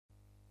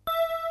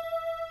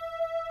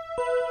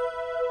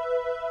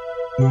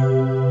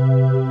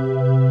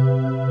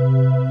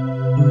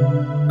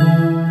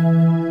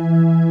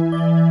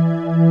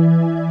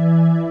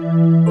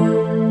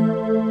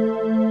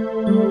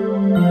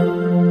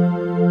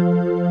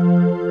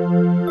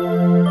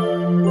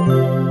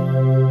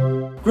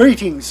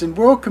Greetings and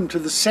welcome to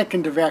the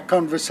second of our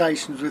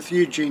conversations with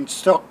Eugene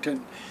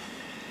Stockton.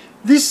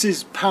 This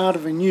is part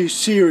of a new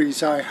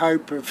series, I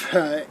hope, of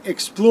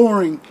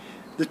exploring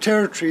the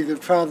territory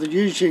that Father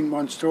Eugene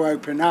wants to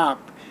open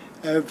up,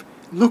 of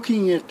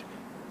looking at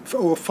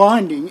or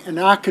finding an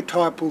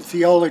archetypal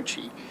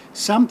theology,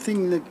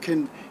 something that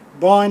can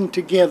bind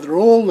together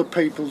all the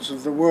peoples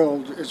of the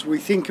world as we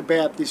think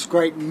about this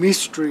great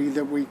mystery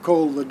that we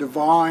call the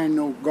divine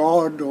or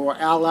God or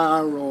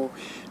Allah or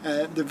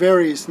the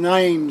various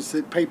names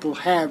that people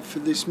have for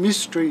this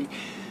mystery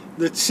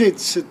that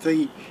sits at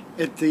the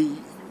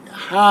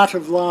heart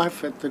of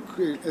life, at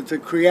the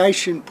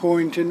creation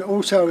point, and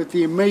also at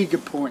the omega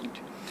point.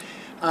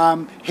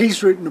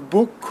 He's written a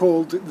book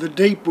called The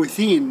Deep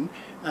Within,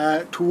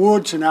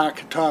 towards an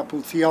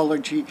archetypal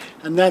theology,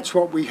 and that's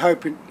what we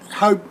hope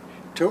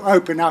to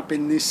open up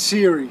in this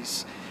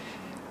series.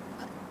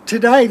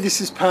 Today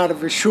this is part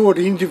of a short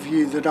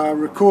interview that I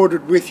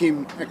recorded with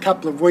him a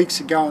couple of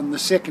weeks ago on the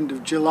 2nd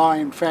of July,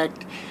 in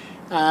fact,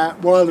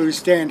 while he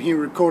was down here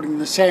recording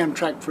the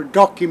soundtrack for a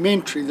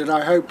documentary that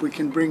I hope we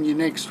can bring you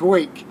next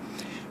week.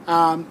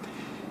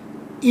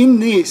 In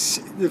this,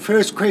 the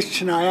first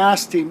question I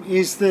asked him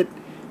is that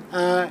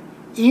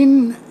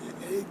in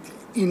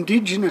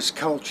indigenous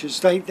cultures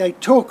they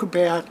talk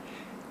about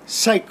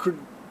sacred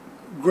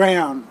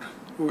ground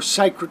or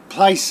sacred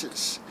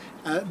places.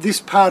 This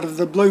part of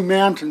the Blue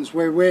Mountains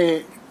where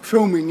we're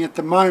filming at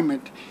the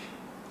moment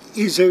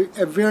is a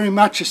very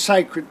much a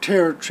sacred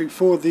territory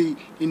for the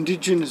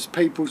indigenous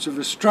peoples of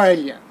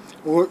Australia,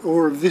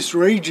 or of this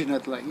region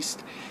at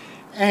least.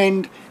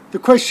 And the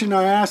question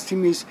I asked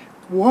him is,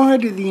 why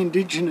do the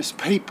indigenous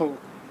people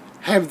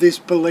have this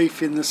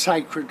belief in the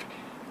sacred,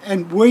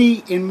 and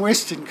we in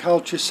Western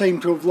culture seem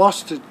to have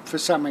lost it for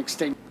some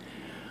extent?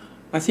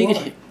 I think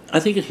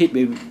it hit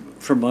me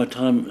from my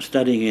time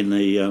studying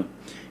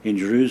in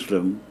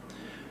Jerusalem,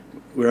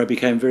 where I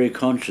became very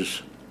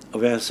conscious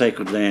of our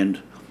sacred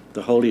land,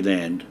 the Holy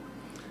Land,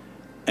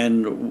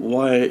 and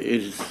why it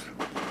is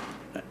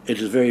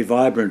very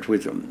vibrant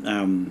with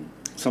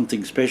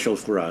something special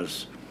for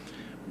us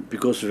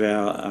because of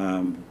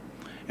our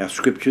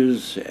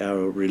scriptures,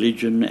 our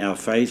religion, our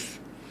faith.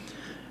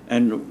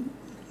 And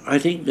I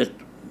think that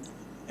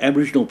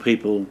Aboriginal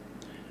people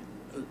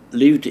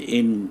lived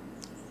in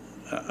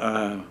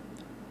a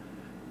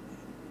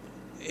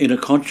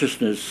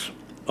consciousness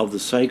of the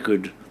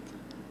sacred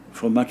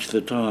for much of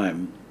the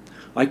time.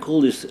 I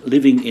call this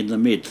living in the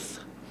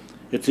myth.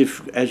 It's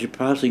if, as you're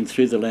passing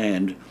through the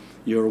land,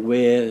 you're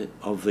aware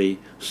of the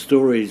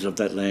stories of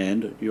that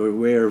land, you're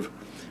aware of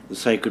the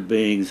sacred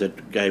beings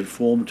that gave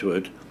form to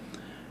it,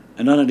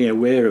 and not only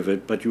aware of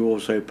it, but you're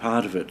also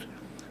part of it,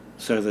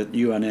 so that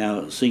you are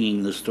now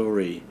singing the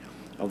story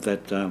of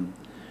that,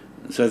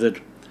 so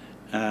that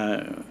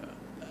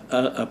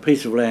a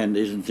piece of land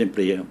isn't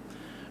simply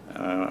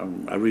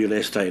a real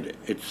estate.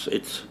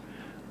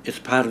 It's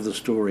part of the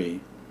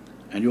story,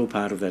 and you're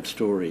part of that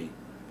story.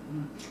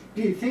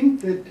 Do you think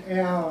that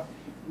our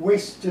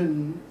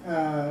Western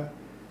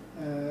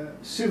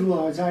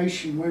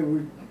civilization, where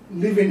we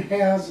live in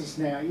houses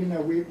now, you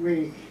know,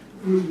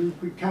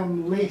 we've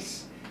become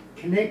less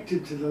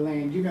connected to the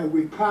land? You know,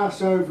 we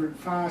pass over it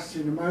fast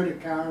in a motor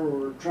car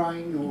or a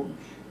train or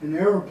an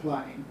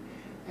aeroplane,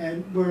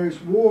 and whereas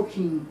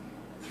walking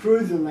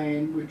through the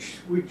land, which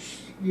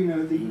you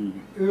know the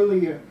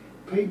earlier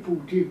people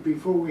did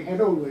before we had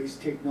all these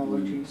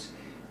technologies,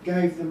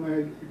 gave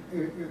them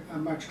a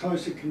much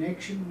closer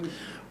connection with.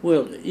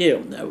 Well, yeah,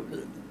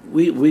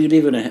 we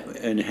live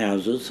in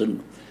houses,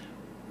 and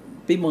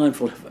be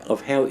mindful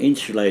of how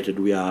insulated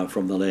we are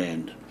from the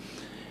land.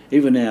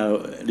 Even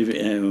now,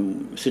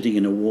 sitting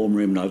in a warm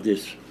room like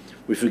this,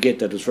 we forget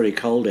that it's very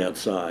cold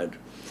outside,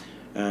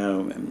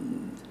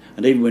 and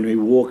even when we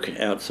walk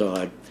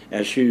outside,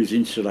 our shoes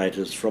insulate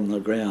us from the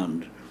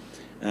ground,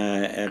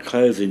 our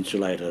clothes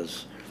insulate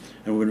us,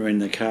 and when we're in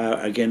the car,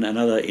 again,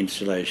 another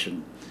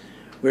insulation.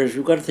 Whereas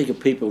we've got to think of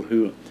people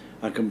who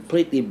are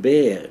completely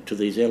bare to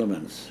these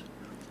elements,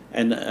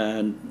 and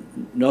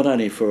not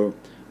only for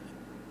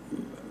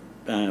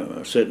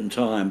a certain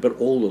time, but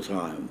all the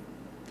time.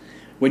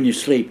 When you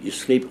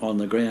sleep on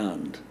the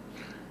ground,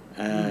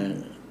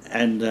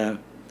 and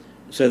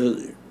so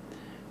that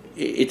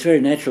it's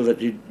very natural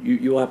that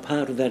you are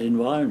part of that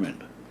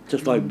environment,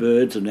 just like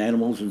birds and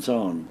animals and so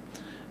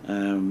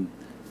on.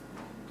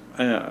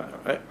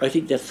 I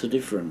think that's the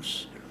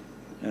difference.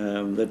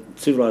 That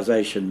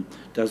civilization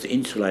does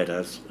insulate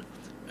us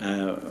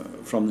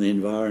from the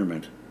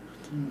environment.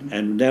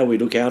 And now we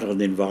look out on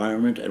the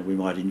environment and we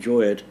might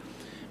enjoy it,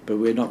 but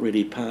we're not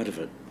really part of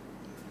it.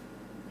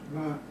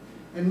 Right.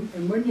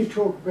 And when you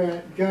talk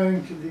about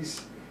going to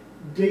this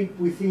deep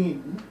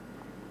within,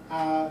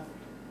 are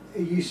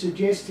you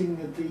suggesting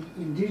that the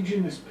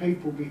indigenous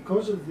people,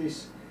 because of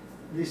this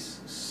this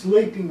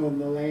sleeping on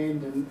the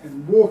land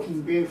and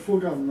walking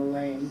barefoot on the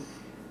land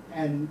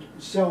and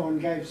so on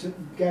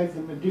gave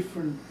them a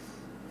different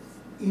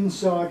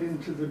insight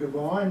into the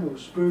divine or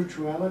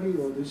spirituality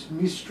or this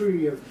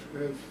mystery of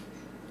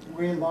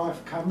where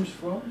life comes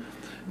from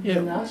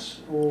in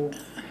us? Or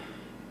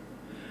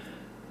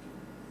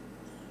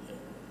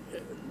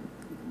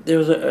there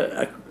was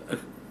a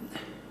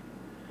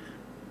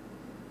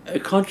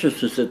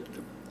consciousness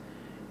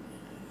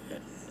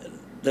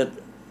that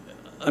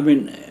I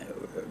mean,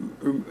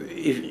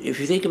 if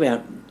you think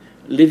about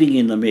living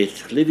in the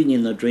myth, living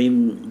in the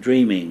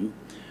dreaming,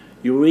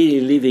 you're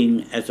really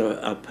living as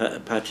a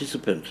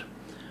participant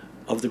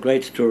of the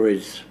great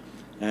stories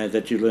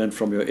that you learned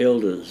from your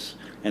elders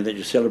and that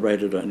you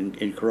celebrated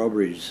in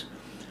corroborees.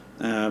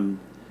 And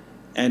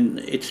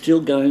it's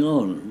still going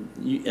on.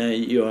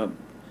 You are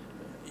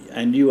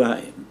an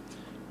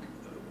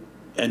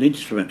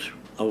instrument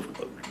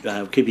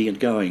of keeping it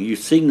going. You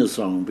sing the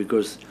song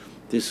because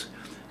this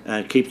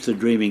keeps the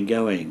dreaming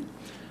going.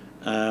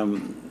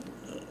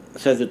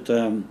 So that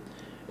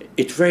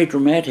it's very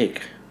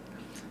dramatic,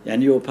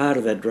 and you're part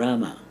of that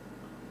drama.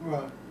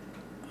 Right.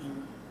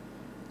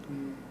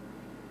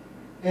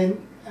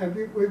 And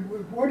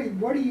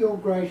what are your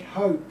great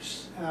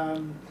hopes?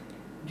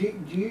 Do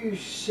you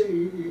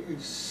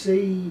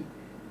see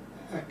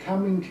a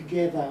coming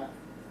together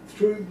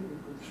through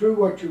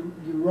what you're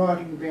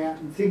writing about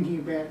and thinking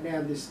about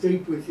now, this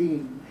deep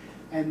within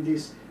and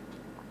this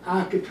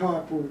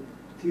archetypal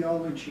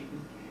theology,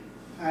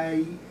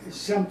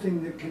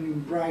 something that can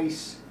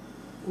embrace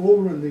all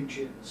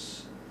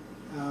religions?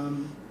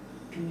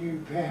 Can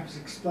you perhaps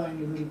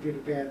explain a little bit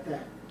about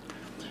that?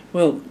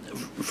 Well,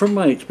 from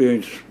my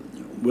experience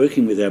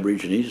working with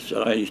Aborigines,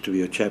 I used to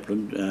be a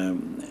chaplain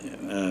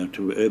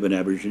to urban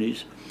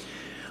Aborigines.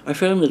 I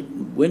found that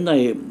when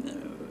they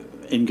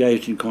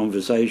engaged in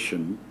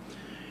conversation,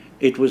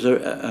 it was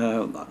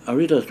I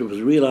realised it was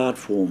a real art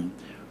form.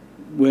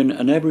 When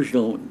an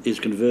Aboriginal is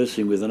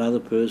conversing with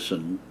another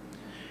person,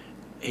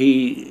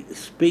 he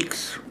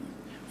speaks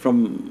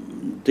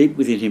from deep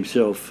within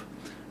himself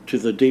to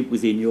the deep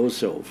within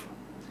yourself.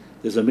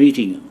 There's a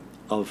meeting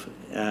of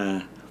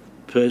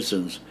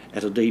persons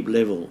at a deep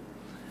level,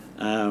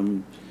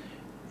 and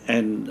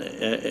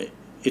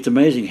it's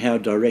amazing how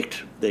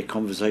direct their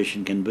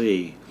conversation can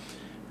be.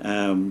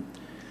 And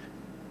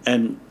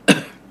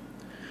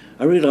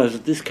I realise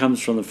that this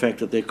comes from the fact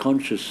that they're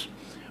conscious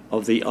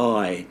of the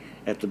I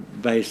at the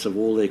base of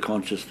all their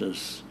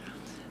consciousness,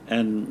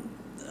 and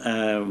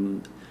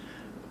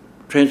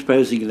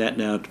transposing that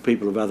now to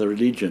people of other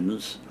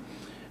religions.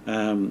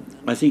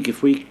 I think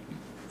if we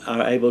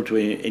are able to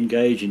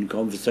engage in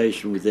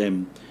conversation with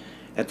them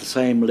at the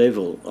same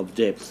level of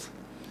depth,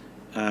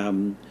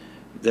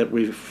 that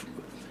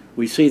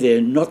we see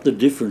there not the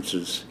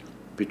differences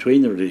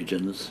between the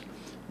religions,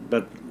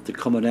 but the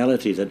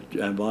commonality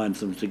that binds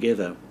them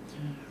together.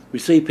 We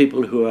see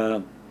people who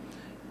are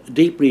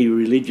deeply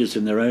religious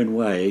in their own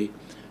way,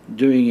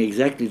 doing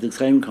exactly the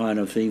same kind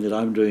of thing that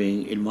I'm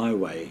doing in my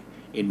way,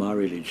 in my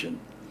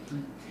religion.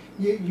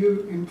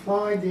 You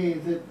imply there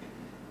that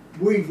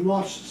we've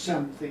lost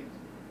something.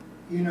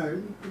 You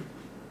know,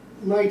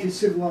 later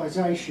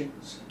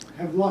civilizations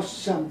have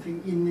lost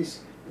something in this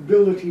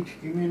ability to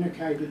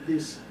communicate at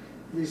this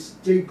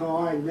deep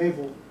I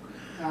level.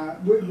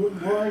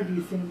 Why do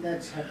you think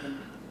that's happened?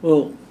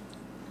 Well,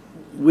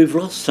 we've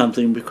lost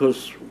something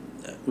because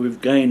we've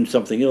gained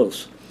something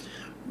else.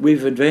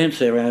 We've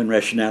advanced our own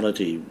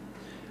rationality,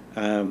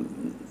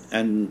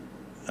 and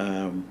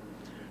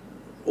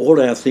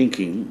all our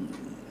thinking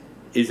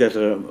is at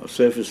a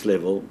surface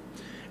level.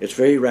 It's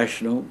very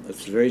rational,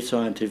 it's very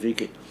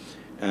scientific.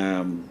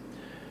 I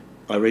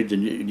read the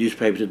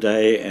newspaper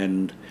today,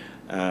 and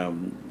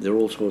there are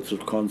all sorts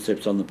of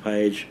concepts on the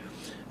page.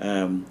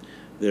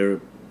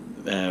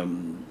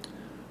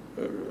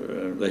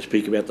 They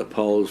speak about the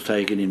polls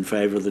taken in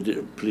favour of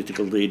the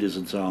political leaders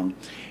and so on.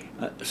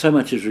 So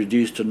much is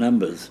reduced to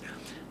numbers.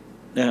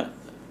 Now,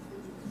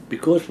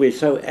 because we're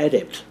so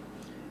adept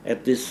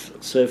at this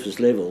surface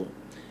level,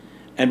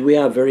 and we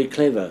are very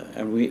clever,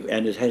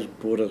 and it has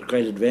brought us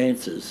great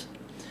advances,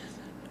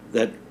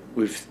 that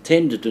we've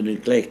tended to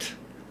neglect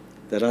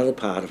that other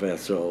part of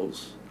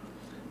ourselves,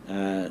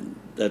 and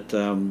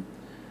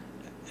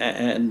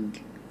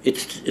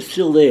it's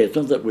still there. It's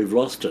not that we've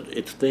lost it,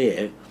 it's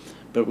there,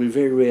 but we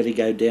very rarely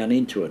go down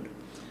into it.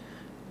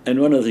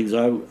 And one of the things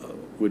I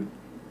would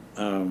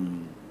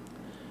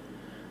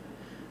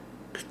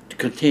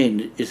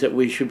contend is that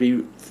we should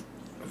be,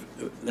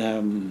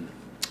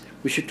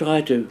 we should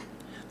try to,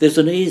 there's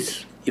an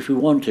ease, if we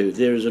want to,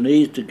 there is an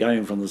ease to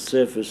going from the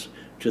surface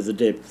to the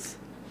depth.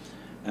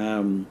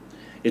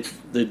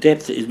 The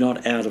depth is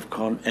not out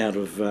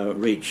of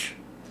reach,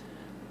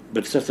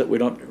 but it's just that we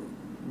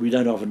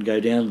don't often go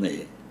down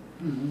there.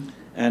 Mm-hmm.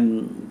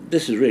 And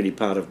this is really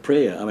part of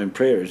prayer. I mean,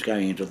 prayer is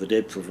going into the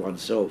depths of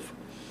oneself.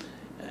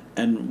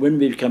 And when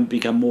we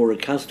become more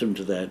accustomed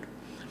to that,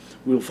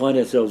 we'll find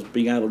ourselves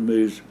being able to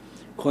move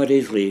quite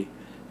easily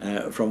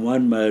from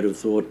one mode of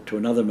thought to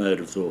another mode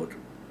of thought.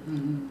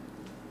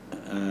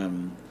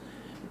 Mm-hmm.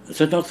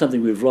 So it's not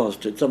something we've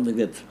lost, it's something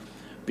that's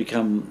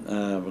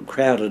become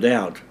crowded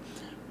out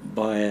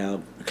by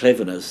our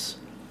cleverness.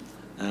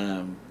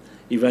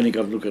 You've only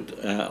got to look at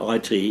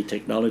IT,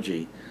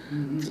 technology,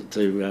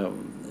 to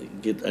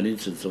get an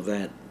instance of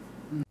that.